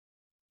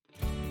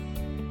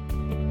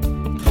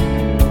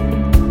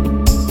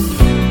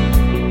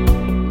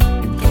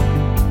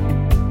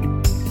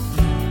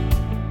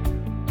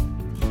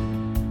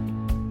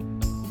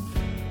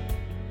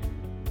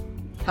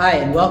Hi,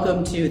 and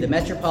welcome to the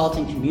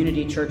Metropolitan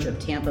Community Church of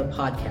Tampa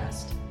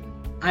podcast.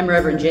 I'm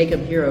Reverend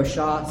Jacob Hero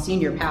Shaw,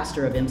 Senior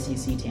Pastor of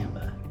MCC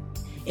Tampa.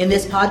 In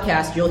this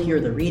podcast, you'll hear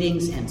the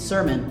readings and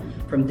sermon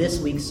from this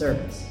week's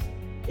service.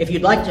 If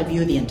you'd like to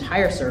view the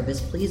entire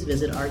service, please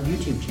visit our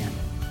YouTube channel.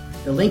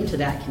 The link to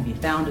that can be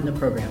found in the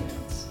program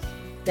notes.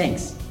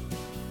 Thanks.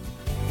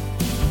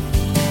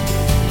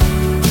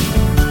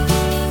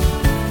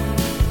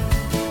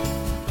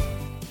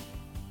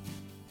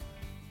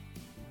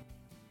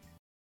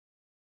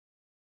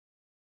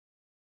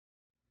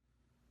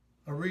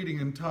 A reading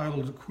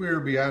entitled Queer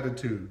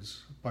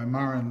Beatitudes by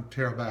Marin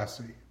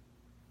Terabasi.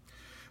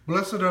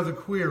 Blessed are the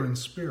queer in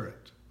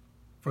spirit,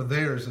 for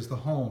theirs is the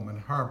home and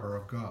harbor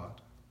of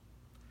God.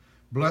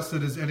 Blessed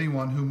is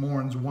anyone who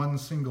mourns one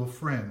single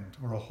friend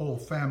or a whole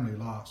family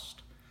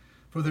lost,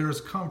 for there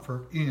is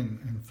comfort in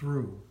and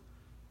through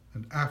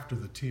and after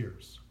the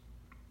tears.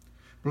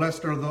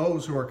 Blessed are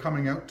those who are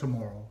coming out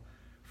tomorrow,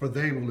 for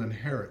they will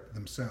inherit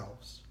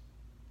themselves.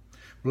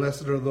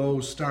 Blessed are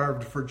those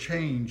starved for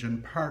change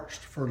and parched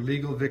for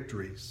legal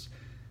victories.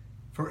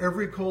 For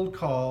every cold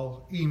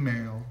call,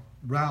 email,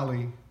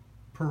 rally,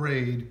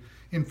 parade,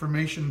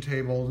 information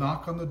table,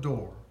 knock on the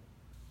door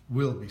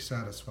will be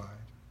satisfied.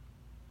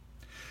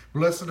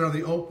 Blessed are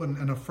the open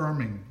and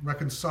affirming,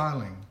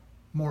 reconciling,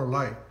 more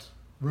light,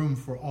 room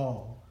for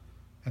all,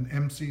 and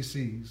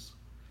MCCs.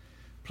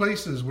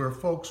 Places where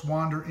folks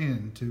wander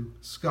into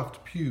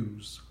scuffed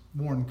pews,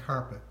 worn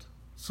carpet,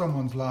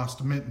 someone's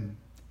lost mitten,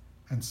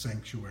 and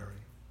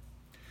sanctuary.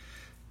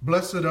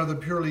 Blessed are the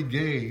purely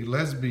gay,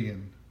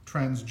 lesbian,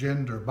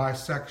 transgender,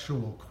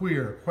 bisexual,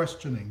 queer,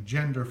 questioning,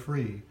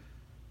 gender-free,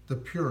 the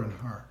pure in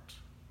heart.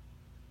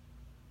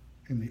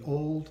 In the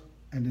old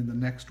and in the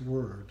next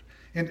word,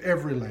 in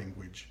every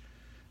language,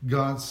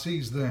 God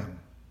sees them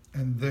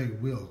and they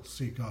will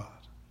see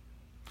God.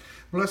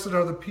 Blessed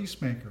are the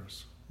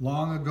peacemakers,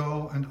 long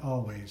ago and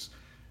always.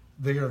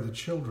 They are the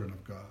children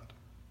of God.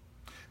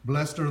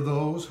 Blessed are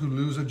those who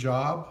lose a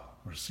job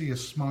or see a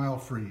smile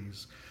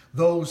freeze,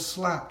 those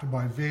slapped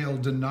by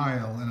veiled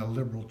denial in a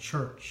liberal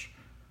church,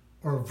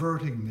 or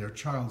averting their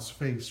child's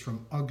face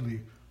from ugly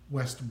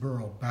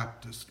Westboro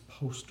Baptist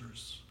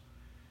posters.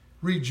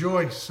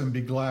 Rejoice and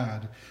be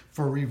glad,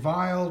 for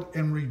reviled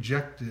and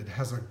rejected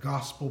has a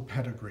gospel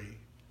pedigree.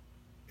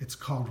 It's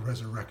called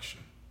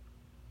resurrection.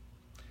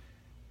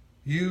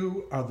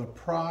 You are the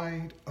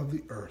pride of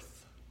the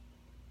earth.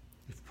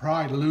 If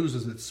pride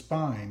loses its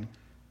spine,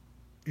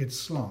 it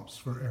slumps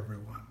for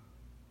everyone.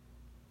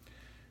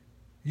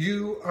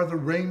 You are the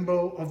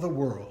rainbow of the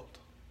world.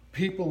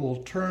 People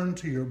will turn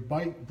to your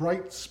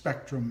bright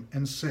spectrum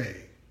and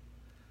say,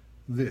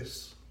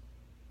 "This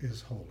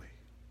is holy."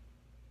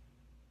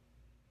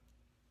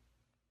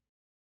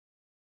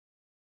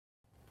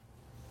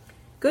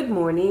 Good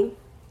morning.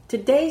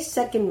 Today's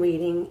second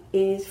reading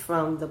is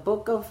from the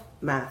book of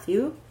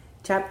Matthew,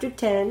 chapter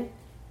 10,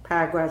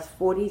 paragraphs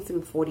 40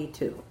 through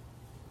 42.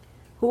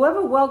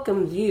 Whoever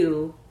welcomes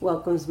you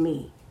welcomes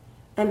me.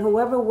 And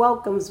whoever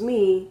welcomes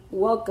me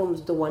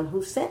welcomes the one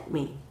who sent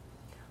me.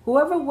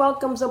 Whoever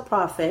welcomes a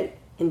prophet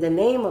in the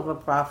name of a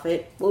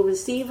prophet will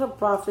receive a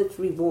prophet's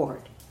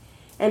reward.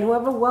 And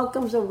whoever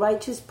welcomes a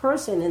righteous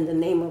person in the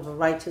name of a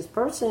righteous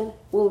person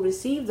will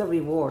receive the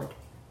reward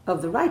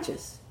of the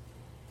righteous.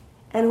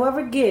 And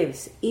whoever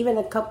gives even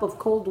a cup of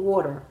cold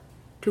water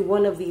to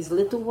one of these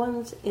little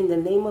ones in the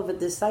name of a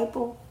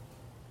disciple,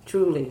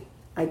 truly,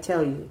 I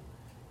tell you,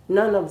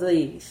 none of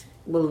these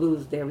will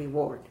lose their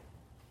reward.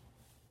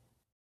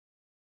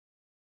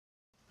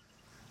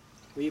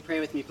 Will you pray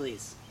with me,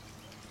 please?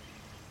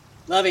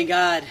 Loving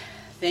God,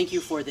 thank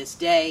you for this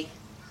day.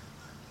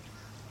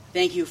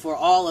 Thank you for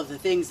all of the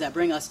things that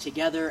bring us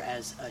together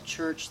as a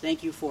church.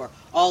 Thank you for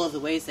all of the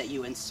ways that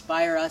you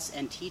inspire us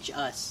and teach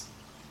us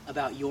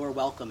about your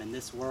welcome in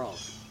this world.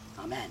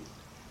 Amen.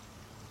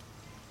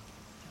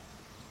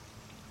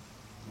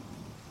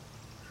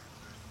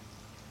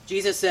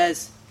 Jesus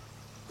says,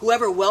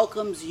 "Whoever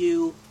welcomes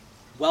you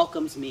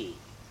welcomes me.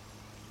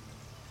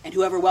 And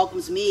whoever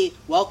welcomes me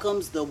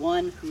welcomes the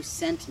one who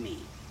sent me."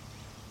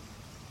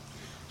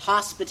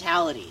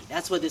 Hospitality,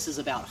 that's what this is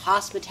about.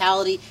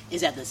 Hospitality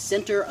is at the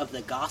center of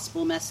the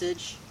gospel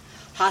message.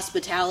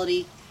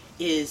 Hospitality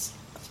is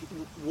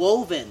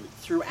woven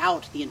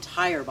throughout the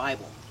entire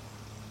Bible.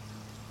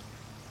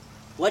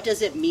 What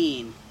does it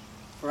mean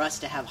for us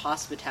to have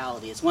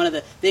hospitality? It's one of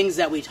the things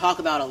that we talk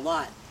about a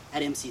lot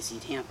at MCC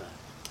Tampa.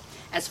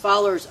 As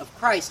followers of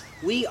Christ,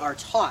 we are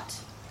taught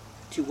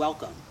to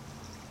welcome.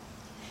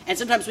 And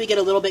sometimes we get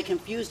a little bit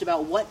confused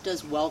about what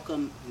does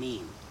welcome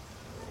mean.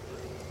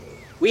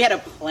 We had a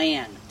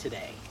plan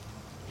today.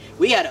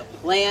 We had a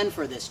plan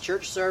for this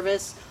church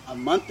service. A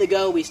month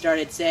ago, we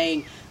started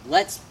saying,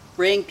 let's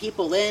bring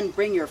people in,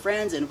 bring your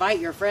friends, invite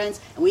your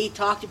friends. And we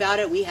talked about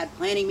it. We had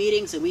planning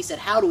meetings, and we said,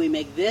 how do we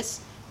make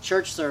this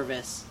church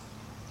service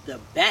the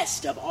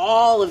best of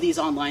all of these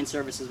online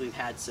services we've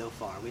had so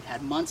far? We've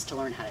had months to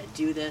learn how to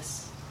do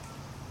this.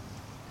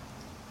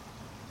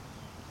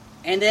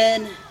 And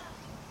then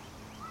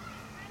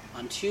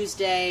on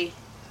Tuesday,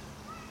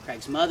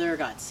 Craig's mother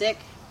got sick,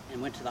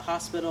 and went to the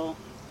hospital.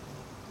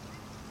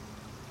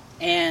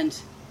 And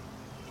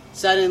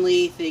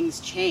suddenly things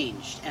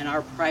changed and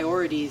our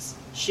priorities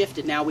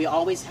shifted. Now we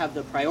always have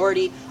the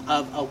priority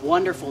of a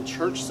wonderful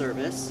church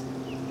service.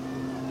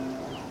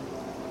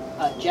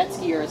 Jet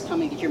skier is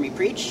coming to hear me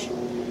preach.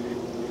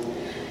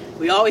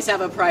 We always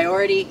have a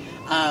priority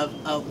of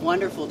a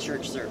wonderful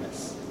church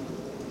service.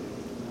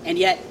 And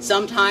yet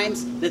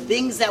sometimes the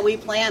things that we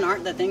plan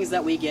aren't the things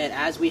that we get,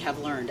 as we have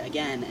learned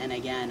again and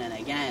again and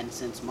again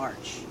since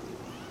March.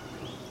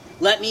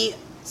 Let me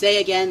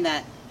say again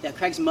that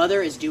Craig's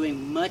mother is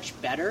doing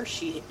much better.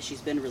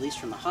 She's been released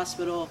from the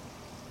hospital.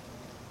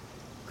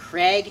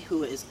 Craig,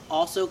 who is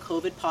also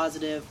COVID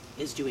positive,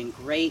 is doing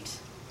great.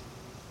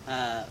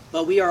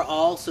 But we are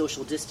all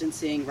social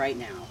distancing right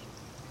now.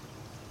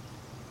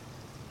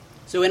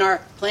 So in our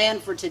plan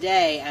for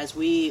today, as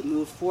we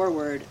move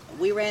forward,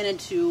 we ran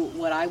into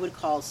what I would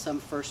call some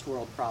first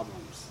world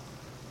problems.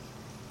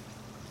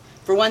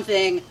 For one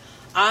thing,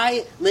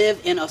 I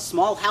live in a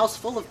small house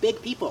full of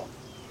big people.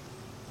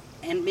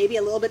 And maybe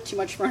a little bit too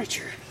much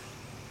furniture.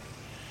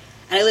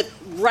 And I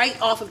live right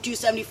off of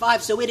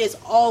 275, so it is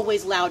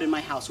always loud in my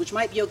house, which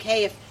might be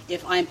okay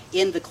if I'm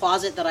in the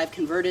closet that I've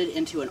converted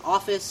into an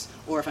office,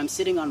 or if I'm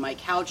sitting on my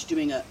couch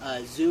doing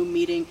a Zoom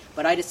meeting.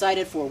 But I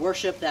decided for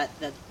worship that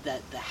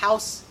the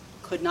house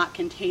could not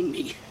contain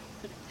me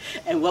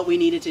and what we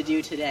needed to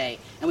do today.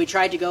 And we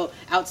tried to go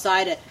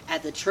outside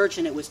at the church,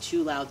 and it was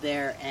too loud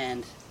there,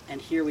 and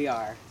here we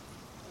are,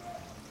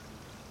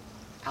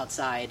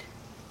 outside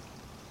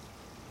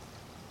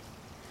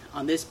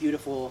on this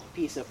beautiful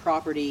piece of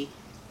property,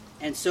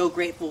 and so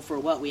grateful for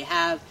what we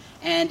have,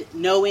 and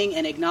knowing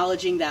and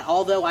acknowledging that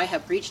although I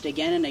have preached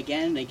again and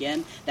again and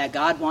again that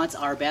God wants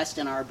our best,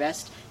 and our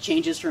best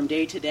changes from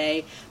day to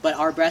day, but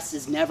our best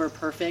is never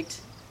perfect,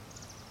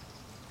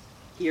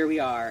 here we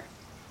are.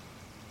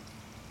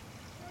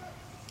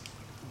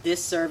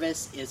 This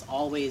service is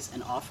always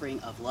an offering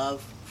of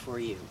love for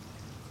you.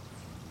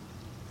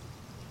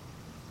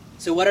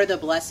 So what are the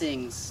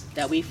blessings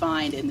that we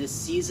find in this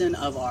season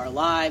of our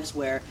lives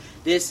where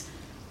this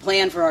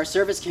plan for our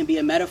service can be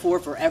a metaphor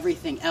for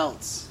everything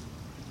else?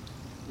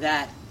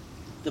 That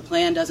the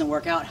plan doesn't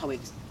work out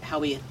how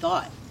we had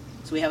thought.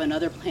 So we have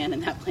another plan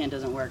and that plan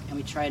doesn't work. And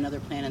we try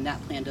another plan and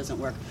that plan doesn't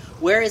work.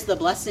 Where is the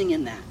blessing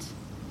in that?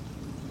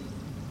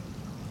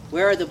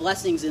 Where are the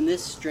blessings in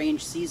this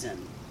strange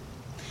season?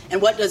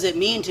 And what does it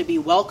mean to be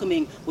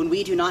welcoming when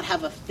we do not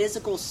have a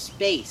physical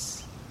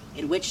space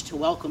in which to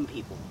welcome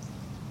people?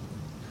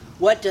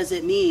 What does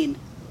it mean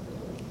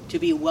to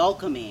be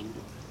welcoming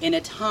in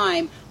a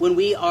time when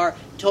we are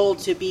told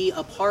to be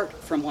apart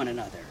from one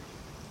another?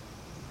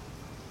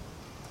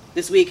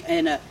 This week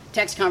in a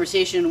text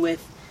conversation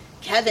with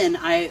Kevin,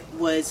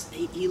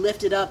 he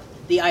lifted up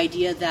the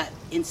idea that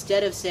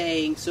instead of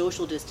saying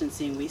social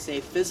distancing, we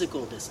say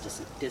physical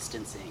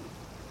distancing.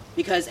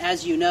 Because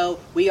as you know,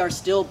 we are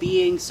still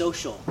being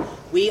social.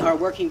 We are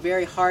working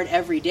very hard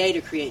every day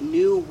to create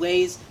new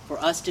ways for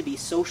us to be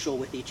social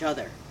with each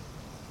other.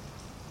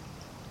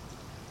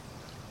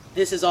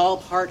 This is all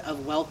part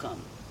of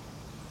welcome.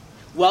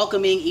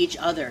 Welcoming each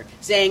other.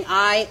 Saying,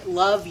 I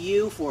love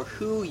you for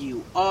who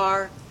you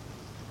are.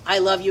 I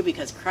love you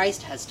because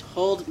Christ has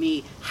told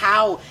me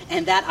how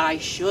and that I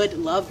should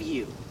love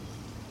you.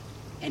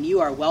 And you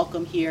are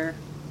welcome here.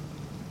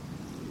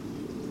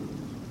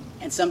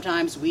 And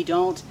sometimes we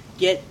don't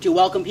get to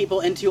welcome people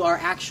into our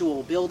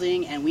actual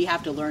building, and we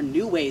have to learn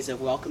new ways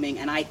of welcoming.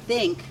 And I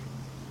think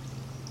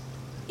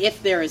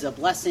if there is a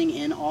blessing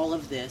in all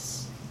of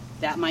this,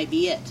 that might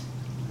be it.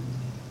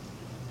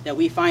 That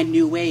we find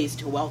new ways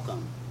to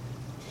welcome.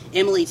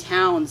 Emily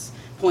Towns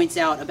points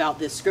out about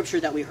this scripture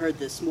that we heard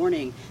this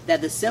morning,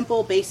 that the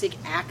simple, basic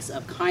acts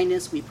of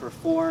kindness we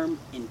perform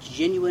in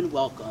genuine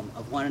welcome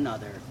of one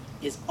another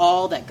is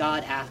all that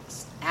God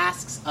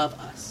asks of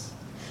us.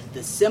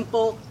 The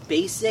simple,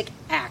 basic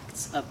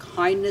acts of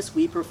kindness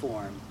we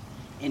perform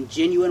in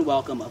genuine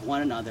welcome of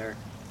one another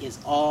is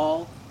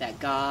all that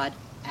God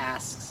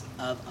asks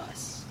of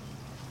us.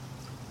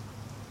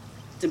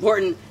 It's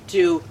important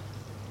to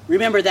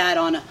remember that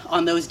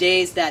on those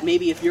days that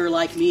maybe if you're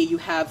like me, you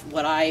have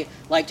what I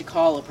like to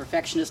call a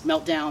perfectionist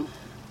meltdown,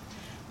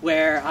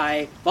 where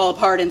I fall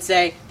apart and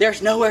say,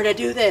 there's nowhere to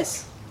do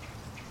this.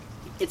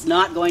 It's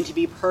not going to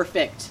be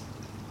perfect.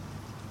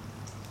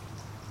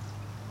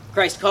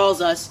 Christ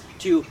calls us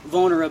to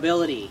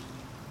vulnerability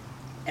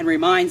and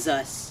reminds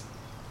us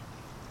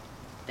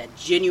that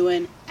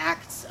genuine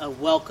acts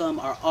of welcome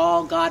are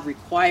all God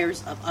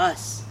requires of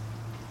us.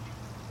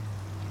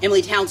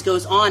 Emily Towns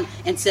goes on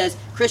and says,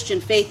 Christian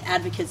faith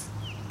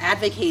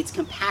advocates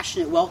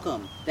compassionate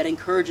welcome that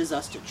encourages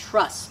us to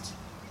trust,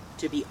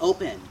 to be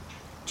open,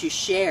 to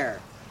share,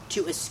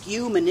 to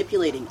eschew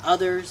manipulating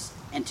others,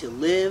 and to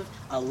live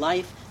a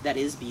life that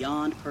is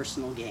beyond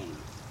personal gain.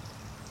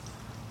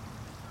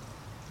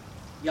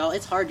 Y'all,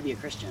 it's hard to be a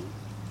Christian.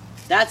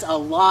 That's a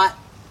lot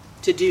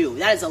to do.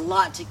 That is a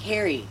lot to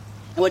carry.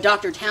 And what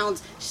Dr.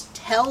 Towns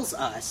tells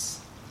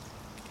us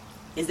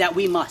is that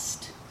we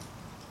must.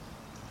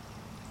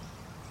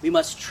 We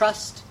must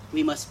trust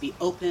We must be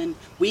open.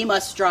 We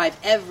must strive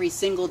every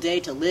single day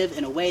to live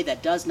in a way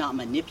that does not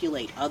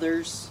manipulate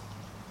others.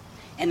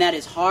 And that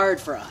is hard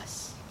for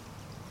us.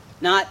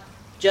 Not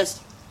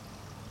just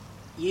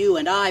you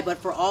and I, but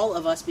for all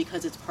of us,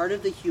 because it's part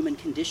of the human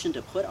condition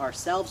to put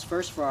ourselves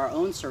first for our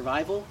own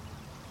survival.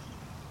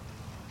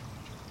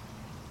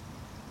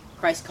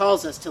 Christ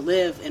calls us to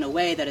live in a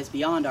way that is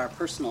beyond our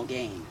personal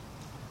gain.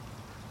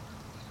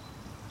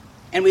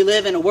 And we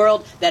live in a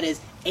world that is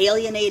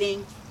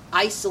alienating,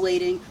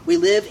 isolating. We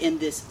live in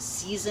this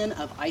season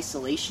of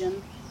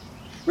isolation.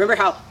 Remember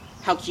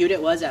how cute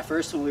it was at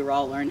first when we were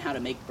all learning how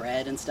to make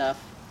bread and stuff?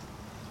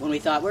 When we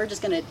thought we're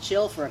just going to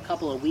chill for a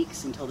couple of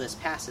weeks until this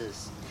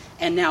passes.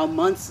 And now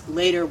months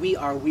later we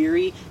are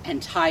weary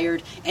and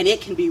tired, and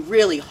it can be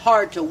really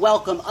hard to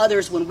welcome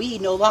others when we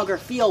no longer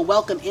feel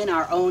welcome in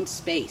our own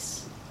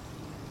space.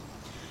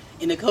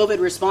 In the COVID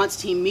response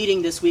team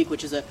meeting this week,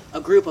 which is a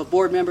group of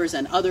board members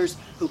and others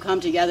who come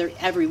together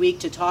every week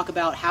to talk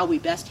about how we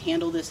best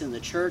handle this in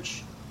the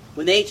church,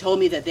 when they told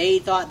me that they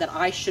thought that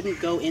I shouldn't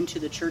go into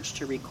the church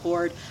to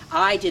record,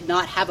 I did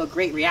not have a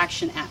great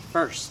reaction at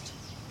first.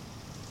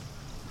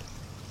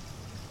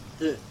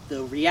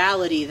 The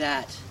reality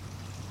that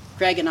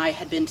Craig and I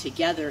had been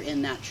together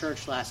in that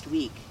church last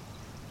week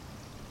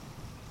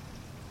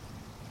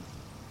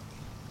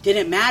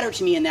didn't matter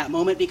to me in that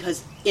moment,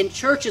 because in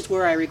church is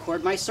where I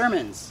record my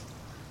sermons.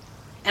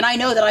 And I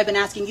know that I've been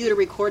asking you to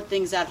record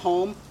things at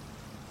home,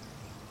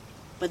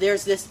 but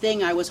there's this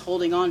thing I was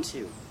holding on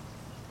to.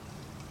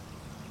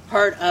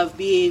 Part of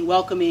being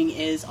welcoming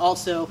is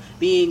also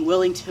being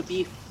willing to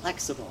be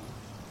flexible.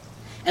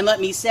 And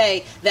let me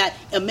say that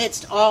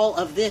amidst all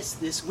of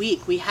this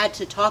week, we had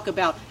to talk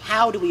about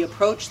how do we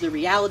approach the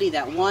reality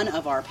that one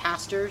of our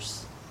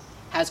pastors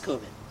has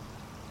COVID.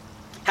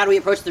 How do we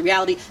approach the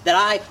reality that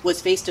I was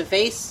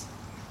face-to-face,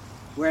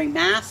 wearing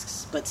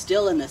masks, but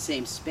still in the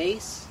same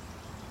space,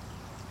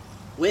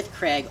 with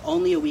Craig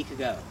only a week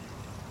ago?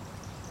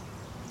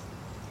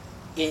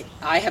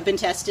 I have been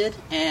tested,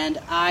 and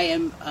I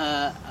am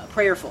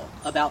prayerful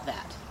about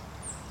that.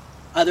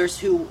 Others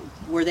who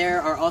were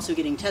there are also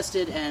getting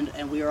tested,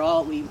 and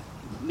we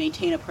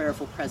maintain a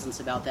prayerful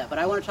presence about that. But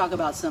I want to talk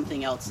about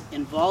something else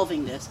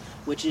involving this,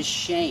 which is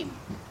shame.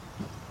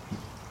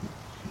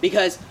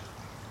 Because,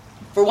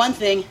 for one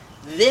thing,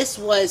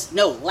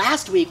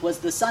 last week was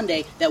the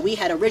Sunday that we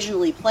had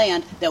originally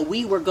planned that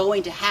we were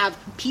going to have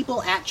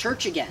people at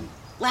church again.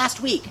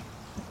 Last week.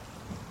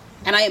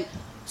 And I am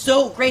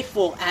so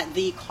grateful at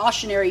the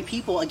cautionary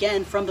people,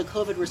 again, from the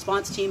COVID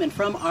response team and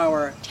from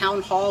our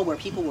town hall, where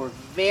people were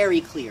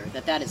very clear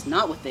that that is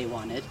not what they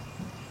wanted,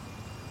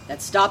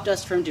 that stopped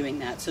us from doing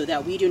that, so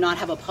that we do not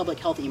have a public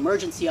health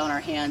emergency on our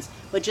hands,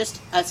 but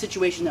just a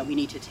situation that we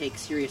need to take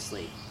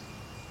seriously.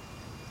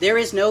 There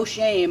is no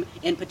shame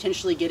in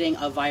potentially getting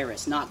a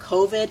virus. Not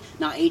COVID,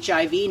 not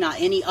HIV, not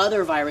any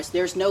other virus.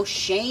 There's no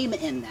shame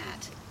in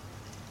that.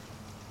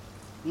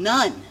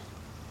 None.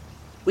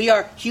 We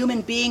are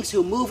human beings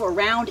who move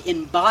around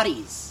in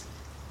bodies.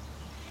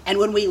 And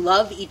when we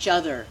love each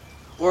other,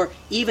 or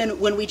even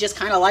when we just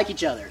kind of like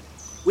each other,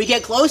 we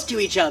get close to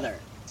each other.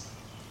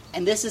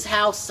 And this is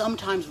how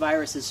sometimes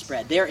viruses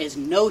spread. There is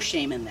no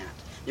shame in that.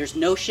 There's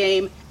no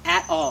shame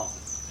at all.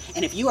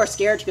 And if you are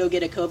scared to go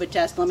get a COVID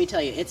test, let me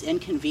tell you, it's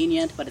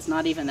inconvenient, but it's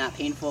not even that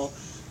painful.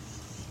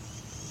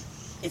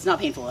 It's not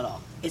painful at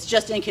all. It's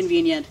just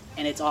inconvenient,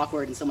 and it's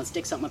awkward, and someone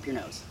sticks something up your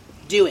nose.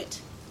 Do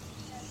it.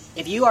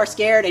 If you are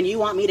scared and you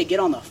want me to get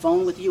on the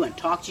phone with you and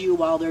talk to you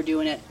while they're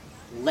doing it,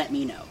 let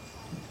me know.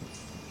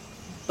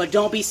 But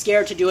don't be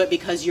scared to do it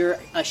because you're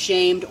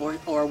ashamed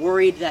or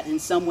worried that in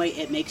some way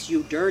it makes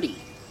you dirty.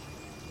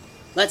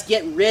 Let's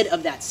get rid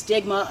of that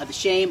stigma of the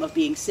shame of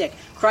being sick.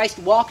 Christ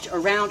walked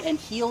around and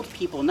healed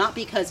people, not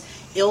because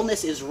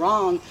illness is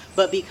wrong,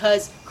 but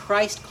because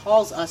Christ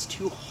calls us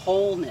to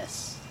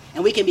wholeness.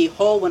 And we can be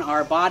whole when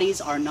our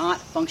bodies are not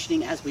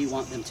functioning as we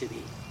want them to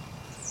be.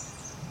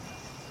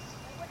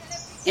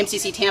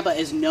 MCC Tampa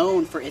is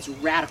known for its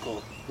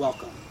radical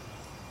welcome.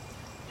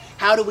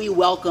 How do we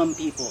welcome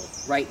people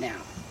right now?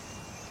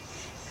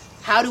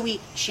 How do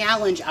we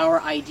challenge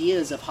our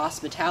ideas of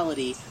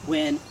hospitality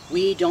when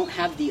we don't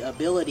have the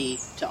ability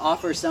to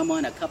offer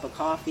someone a cup of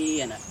coffee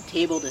and a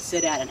table to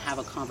sit at and have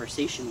a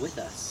conversation with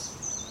us?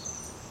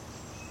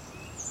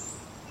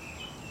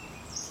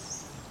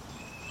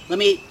 Let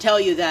me tell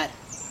you that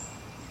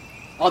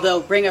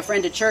although bring a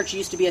friend to church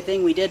used to be a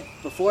thing we did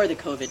before the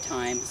COVID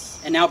times,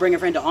 and now bring a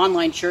friend to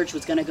online church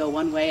was going to go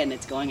one way and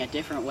it's going a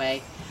different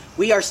way,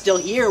 we are still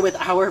here with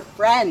our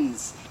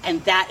friends,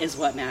 and that is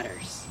what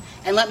matters.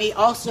 And let me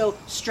also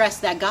stress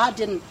that God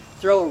didn't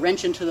throw a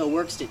wrench into the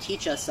works to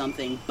teach us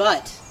something,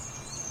 but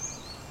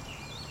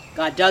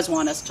God does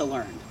want us to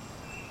learn.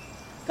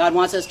 God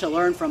wants us to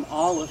learn from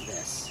all of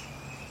this.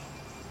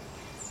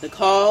 The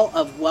call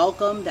of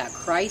welcome that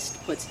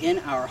Christ puts in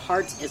our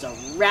hearts is a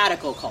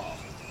radical call.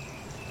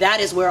 That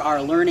is where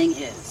our learning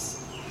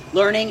is.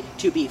 Learning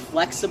to be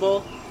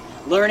flexible,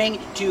 learning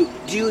to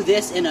do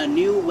this in a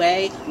new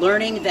way,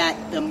 learning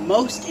that the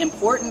most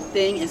important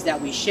thing is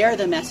that we share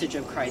the message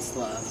of Christ's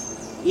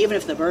love even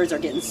if the birds are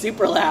getting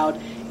super loud,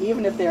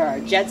 even if there are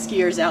jet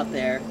skiers out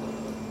there,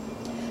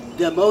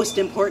 the most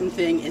important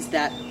thing is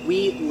that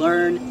we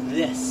learn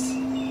this.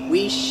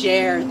 We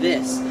share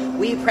this.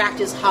 We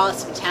practice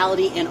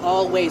hospitality in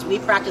all ways. We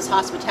practice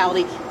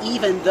hospitality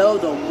even though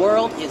the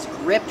world is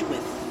gripped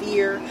with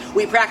fear.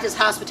 We practice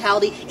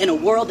hospitality in a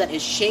world that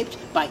is shaped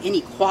by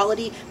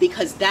inequality,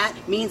 because that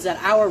means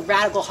that our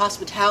radical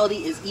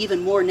hospitality is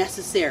even more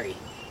necessary.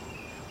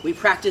 We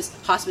practice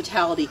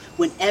hospitality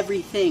when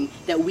everything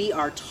that we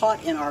are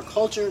taught in our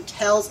culture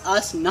tells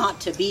us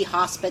not to be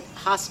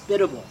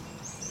hospitable.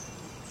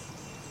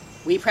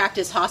 We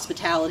practice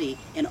hospitality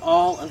in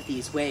all of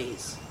these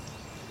ways.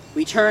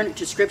 We turn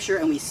to Scripture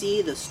and we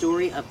see the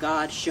story of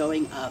God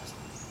showing up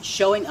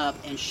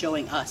and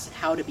showing us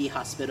how to be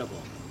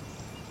hospitable.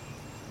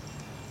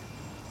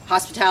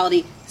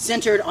 Hospitality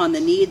centered on the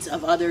needs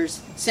of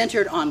others,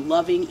 centered on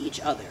loving each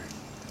other.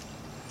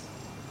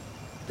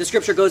 The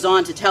Scripture goes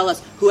on to tell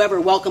us whoever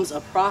welcomes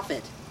a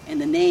prophet in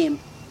the name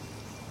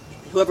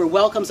of a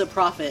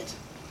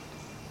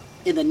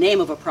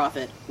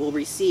prophet will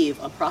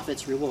receive a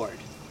prophet's reward.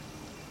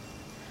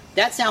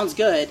 That sounds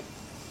good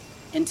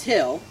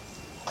until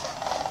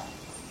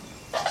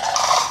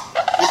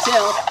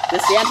the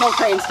Sandhill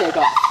cranes take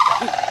off.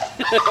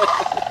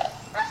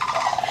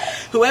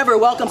 Whoever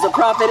welcomes a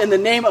prophet in the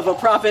name of a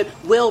prophet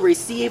will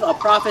receive a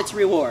prophet's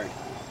reward.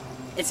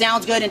 It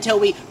sounds good until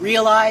we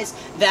realize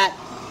that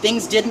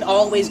things didn't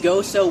always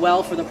go so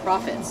well for the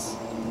prophets.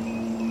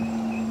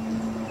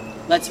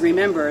 Let's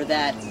remember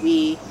that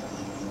we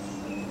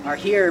are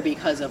here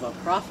because of a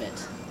prophet.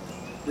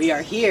 We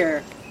are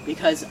here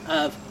because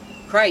of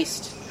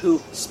Christ,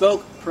 who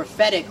spoke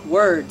prophetic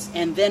words.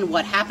 And then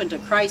what happened to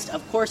Christ,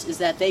 of course, is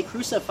that they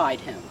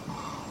crucified him.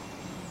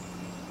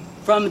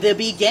 From the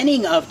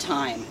beginning of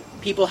time,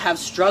 people have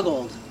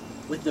struggled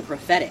with the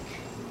prophetic,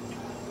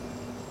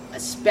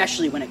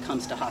 especially when it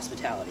comes to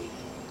hospitality.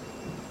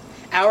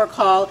 Our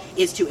call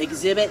is to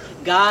exhibit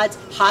God's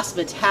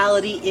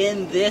hospitality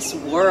in this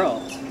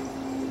world,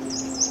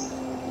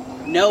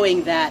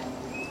 knowing that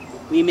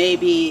we may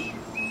be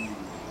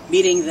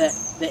meeting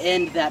the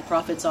end that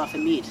prophets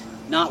often meet,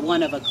 not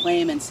one of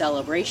acclaim and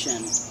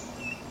celebration,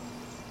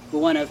 but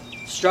one of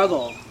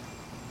struggle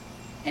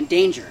and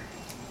danger.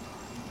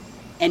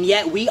 And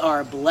yet we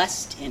are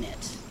blessed in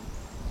it.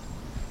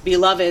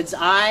 Beloveds,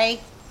 I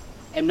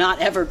am not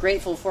ever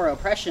grateful for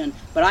oppression,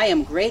 but I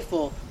am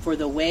grateful for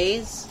the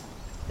ways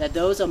that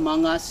those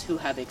among us who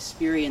have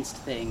experienced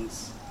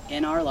things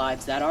in our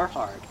lives that are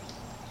hard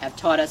have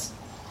taught us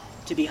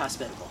to be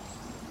hospitable.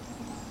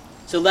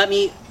 So let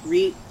me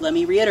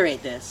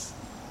reiterate this.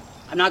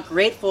 I'm not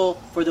grateful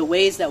for the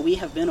ways that we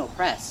have been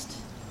oppressed,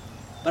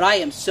 but I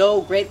am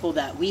so grateful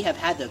that we have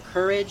had the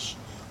courage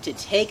to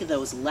take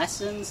those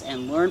lessons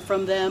and learn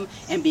from them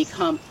and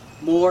become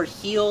more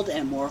healed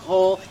and more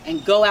whole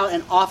and go out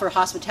and offer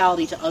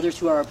hospitality to others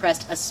who are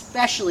oppressed,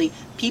 especially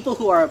people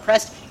who are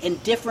oppressed in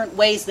different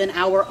ways than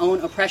our own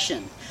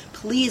oppression.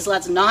 Please,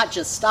 let's not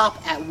just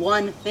stop at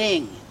one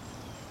thing.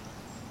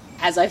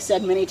 As I've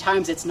said many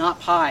times, it's not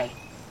pie.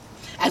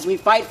 As we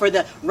fight for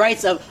the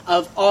rights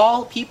of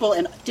all people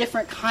in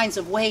different kinds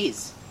of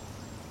ways,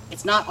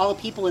 it's not all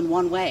people in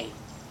one way.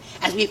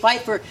 As we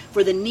fight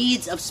for the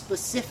needs of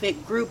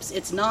specific groups,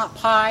 it's not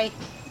pie.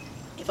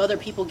 If other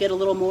people get a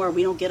little more,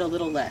 we don't get a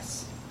little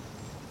less.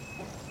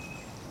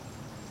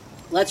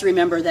 Let's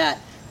remember that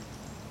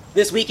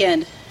this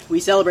weekend we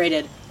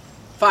celebrated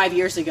 5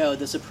 years ago,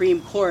 the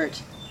Supreme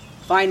Court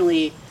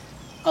finally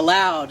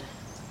allowed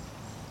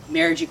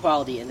marriage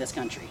equality in this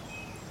country.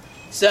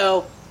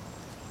 So,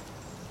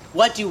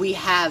 what do we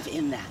have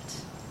in that?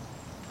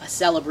 A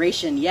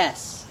celebration,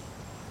 yes.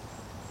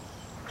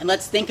 And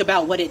let's think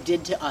about what it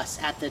did to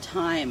us at the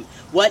time.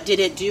 What did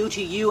it do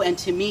to you and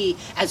to me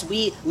as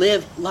we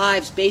live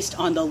lives based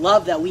on the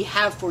love that we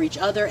have for each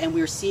other, and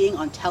we're seeing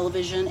on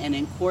television and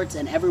in courts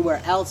and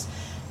everywhere else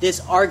this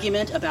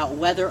argument about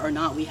whether or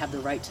not we have the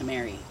right to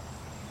marry?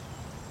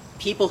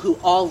 People who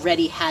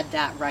already had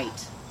that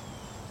right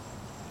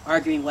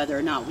arguing whether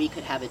or not we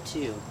could have it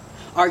too.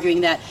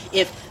 Arguing that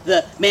if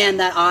the man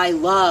that I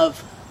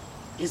love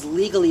is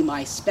legally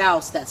my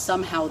spouse, that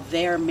somehow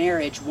their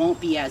marriage won't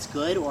be as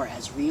good or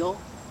as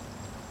real.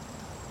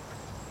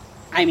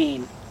 I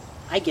mean,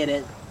 I get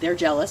it. They're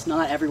jealous.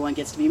 Not everyone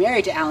gets to be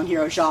married to Alan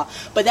Hero Shaw.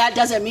 But that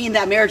doesn't mean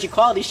that marriage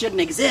equality shouldn't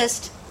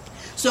exist.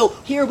 So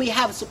here we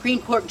have Supreme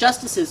Court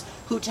justices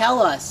who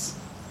tell us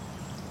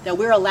that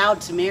we're allowed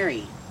to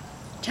marry.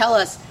 Tell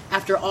us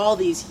after all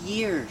these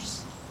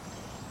years,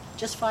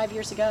 just 5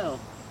 years ago,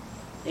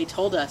 they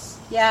told us,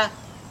 yeah,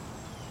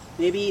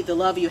 maybe the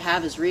love you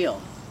have is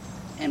real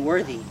and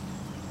worthy.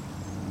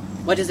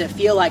 What does it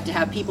feel like to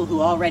have people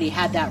who already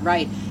had that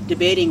right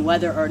debating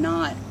whether or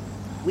not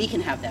we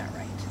can have that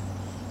right?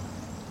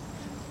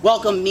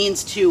 Welcome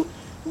means to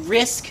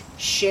risk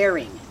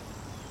sharing.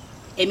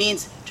 It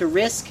means to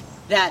risk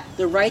that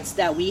the rights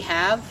that we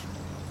have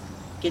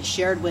get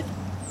shared with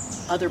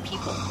other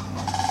people.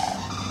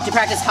 To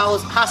practice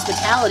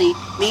hospitality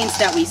means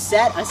that we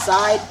set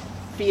aside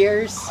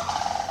fears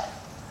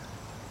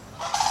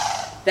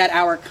that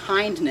our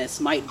kindness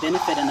might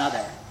benefit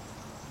another.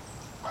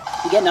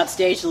 I'm getting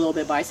upstaged a little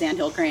bit by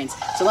Sandhill Cranes,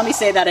 so let me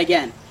say that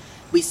again.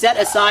 We set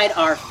aside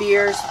our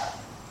fears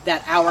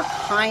that our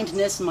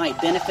kindness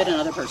might benefit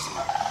another person.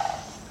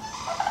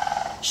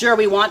 Sure,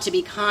 we want to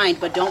be kind,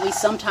 but don't we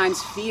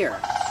sometimes fear,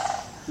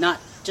 not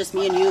just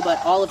me and you,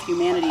 but all of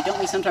humanity, don't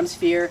we sometimes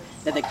fear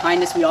that the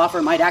kindness we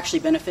offer might actually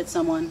benefit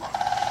someone?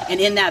 And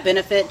in that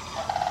benefit,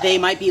 they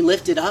might be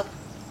lifted up?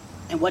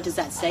 And what does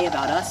that say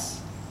about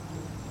us?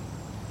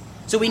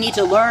 So we need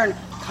to learn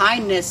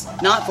kindness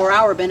not for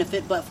our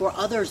benefit, but for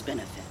others'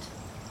 benefit.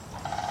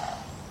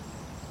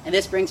 And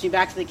this brings me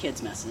back to the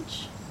kids'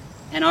 message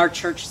and our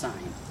church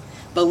sign.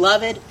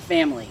 Beloved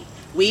family,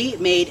 we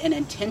made an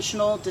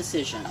intentional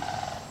decision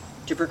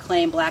to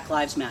proclaim Black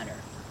Lives Matter.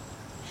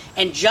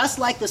 And just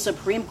like the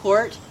Supreme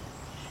Court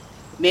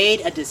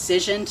made a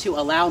decision to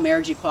allow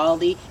marriage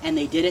equality, and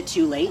they did it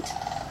too late,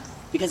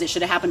 because it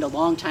should have happened a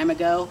long time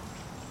ago,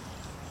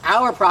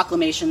 our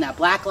proclamation that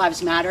Black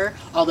Lives Matter,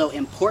 although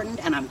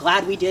important, and I'm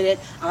glad we did it,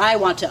 I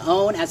want to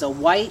own as a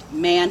white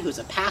man who's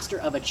a pastor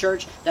of a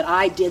church that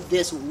I did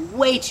this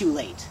way too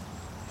late.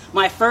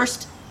 My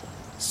first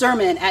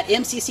sermon at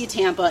MCC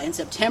Tampa in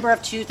September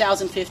of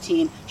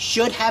 2015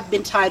 should have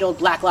been titled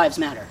Black Lives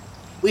Matter.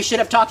 We should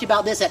have talked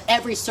about this at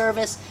every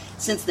service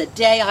since the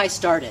day I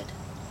started.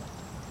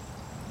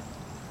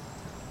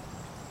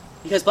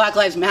 Because Black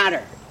Lives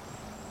Matter.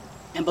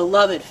 And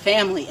beloved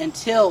family,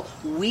 until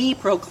we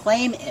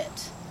proclaim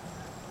it,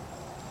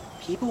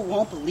 people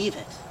won't believe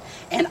it.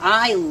 And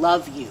I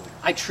love you.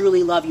 I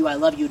truly love you. I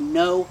love you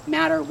no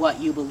matter what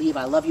you believe.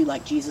 I love you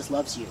like Jesus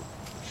loves you.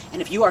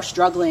 And if you are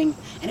struggling,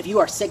 and if you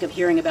are sick of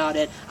hearing about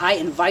it, I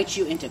invite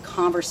you into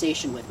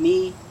conversation with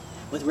me,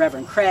 with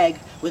Reverend Craig,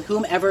 with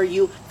whomever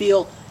you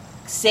feel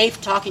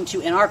safe talking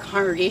to in our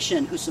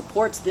congregation who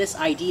supports this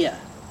idea.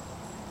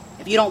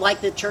 If you don't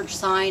like the church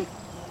sign,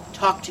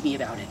 talk to me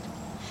about it.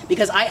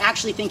 Because I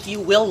actually think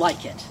you will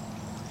like it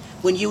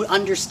when you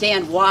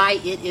understand why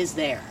it is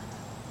there.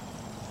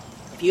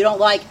 If you don't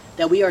like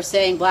that we are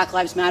saying Black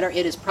Lives Matter,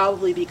 it is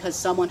probably because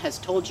someone has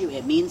told you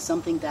it means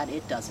something that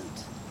it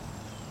doesn't.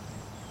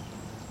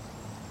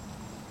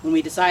 When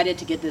we decided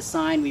to get this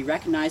sign, we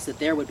recognized that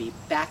there would be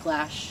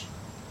backlash.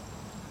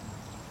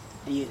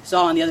 And you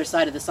saw on the other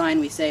side of the sign,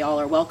 we say all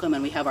are welcome,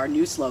 and we have our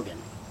new slogan.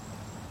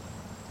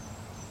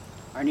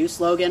 Our new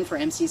slogan for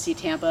MCC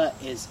Tampa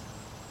is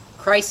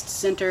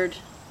Christ-centered,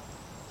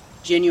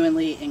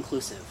 genuinely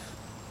inclusive.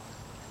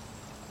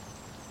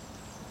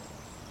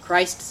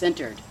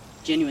 Christ-centered,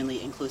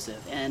 genuinely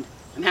inclusive. And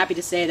I'm happy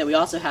to say that we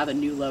also have a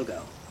new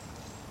logo.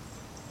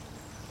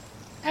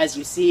 As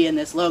you see in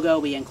this logo,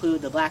 we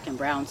include the black and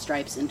brown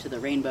stripes into the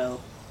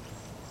rainbow.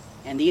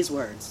 And these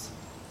words,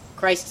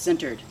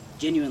 Christ-centered,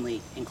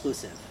 genuinely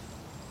inclusive.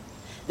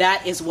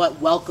 That is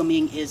what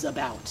welcoming is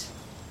about.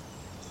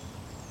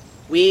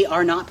 We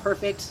are not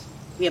perfect.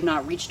 We have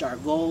not reached our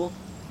goal.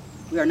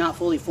 We are not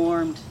fully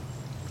formed.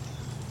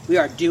 We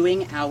are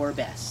doing our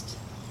best.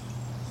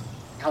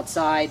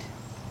 Outside,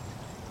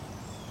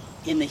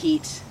 in the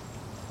heat,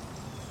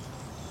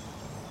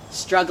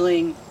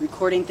 struggling,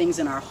 recording things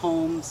in our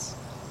homes,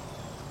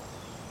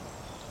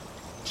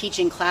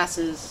 teaching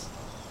classes.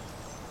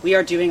 We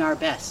are doing our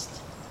best.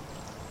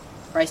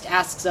 Christ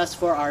asks us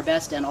for our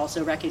best and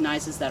also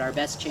recognizes that our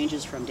best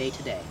changes from day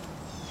to day.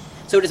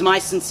 So it is my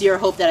sincere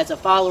hope that as a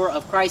follower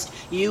of Christ,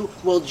 you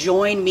will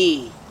join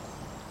me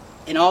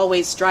in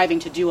always striving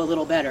to do a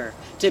little better,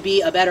 to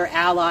be a better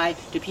ally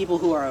to people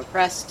who are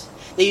oppressed,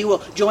 that you will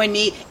join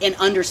me in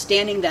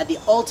understanding that the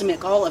ultimate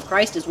call of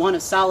Christ is one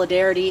of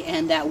solidarity,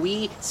 and that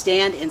we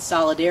stand in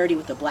solidarity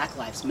with the Black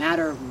Lives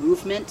Matter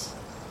movement.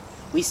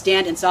 We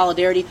stand in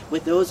solidarity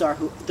with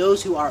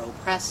those who are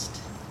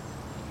oppressed,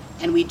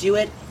 and we do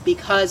it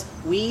because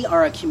we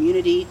are a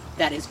community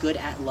that is good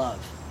at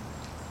love.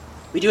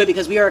 We do it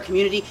because we are a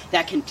community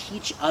that can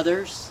teach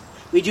others.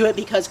 We do it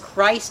because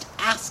Christ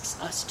asks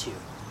us to.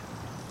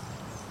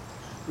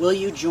 Will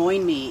you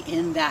join me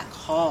in that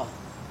call?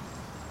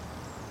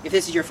 If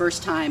this is your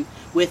first time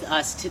with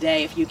us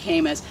today, if you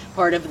came as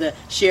part of the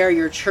Share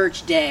Your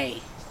Church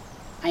Day,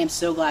 I am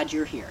so glad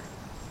you're here.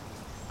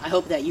 I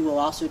hope that you will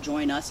also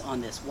join us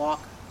on this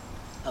walk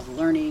of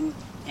learning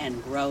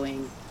and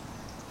growing.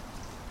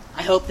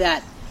 I hope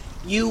that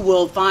you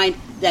will find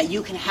that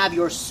you can have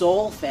your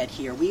soul fed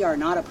here. We are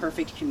not a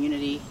perfect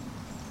community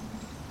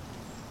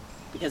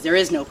because there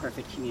is no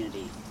perfect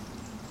community.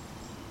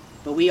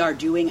 But we are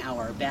doing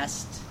our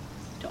best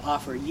to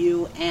offer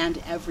you and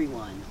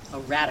everyone a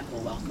radical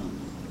welcome.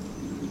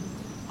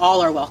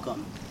 All are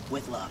welcome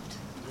with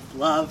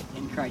love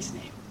in Christ's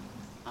name.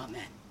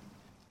 Amen.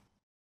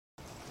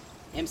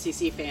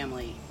 MCC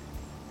family,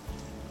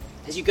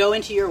 as you go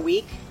into your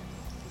week,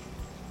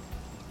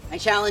 I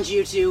challenge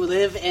you to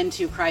live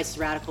into Christ's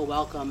radical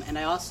welcome, and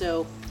I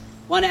also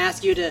want to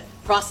ask you to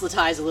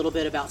proselytize a little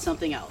bit about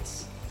something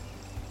else.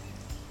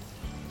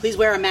 Please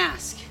wear a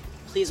mask.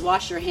 Please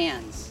wash your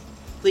hands.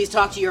 Please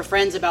talk to your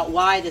friends about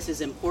why this is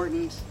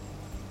important.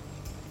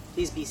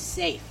 Please be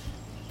safe.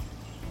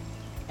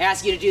 I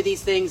ask you to do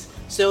these things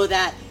so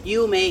that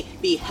you may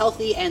be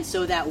healthy and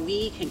so that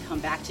we can come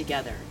back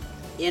together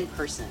in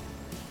person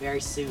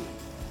very soon.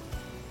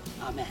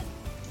 Amen.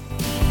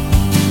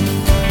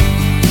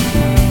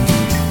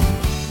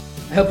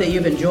 I hope that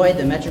you've enjoyed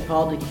the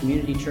Metropolitan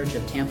Community Church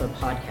of Tampa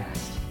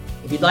podcast.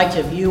 If you'd like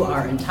to view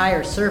our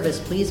entire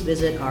service, please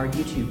visit our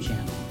YouTube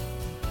channel.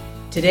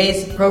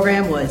 Today's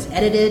program was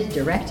edited,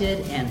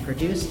 directed, and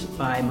produced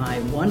by my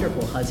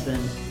wonderful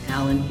husband,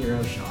 Alan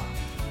Hero Shaw.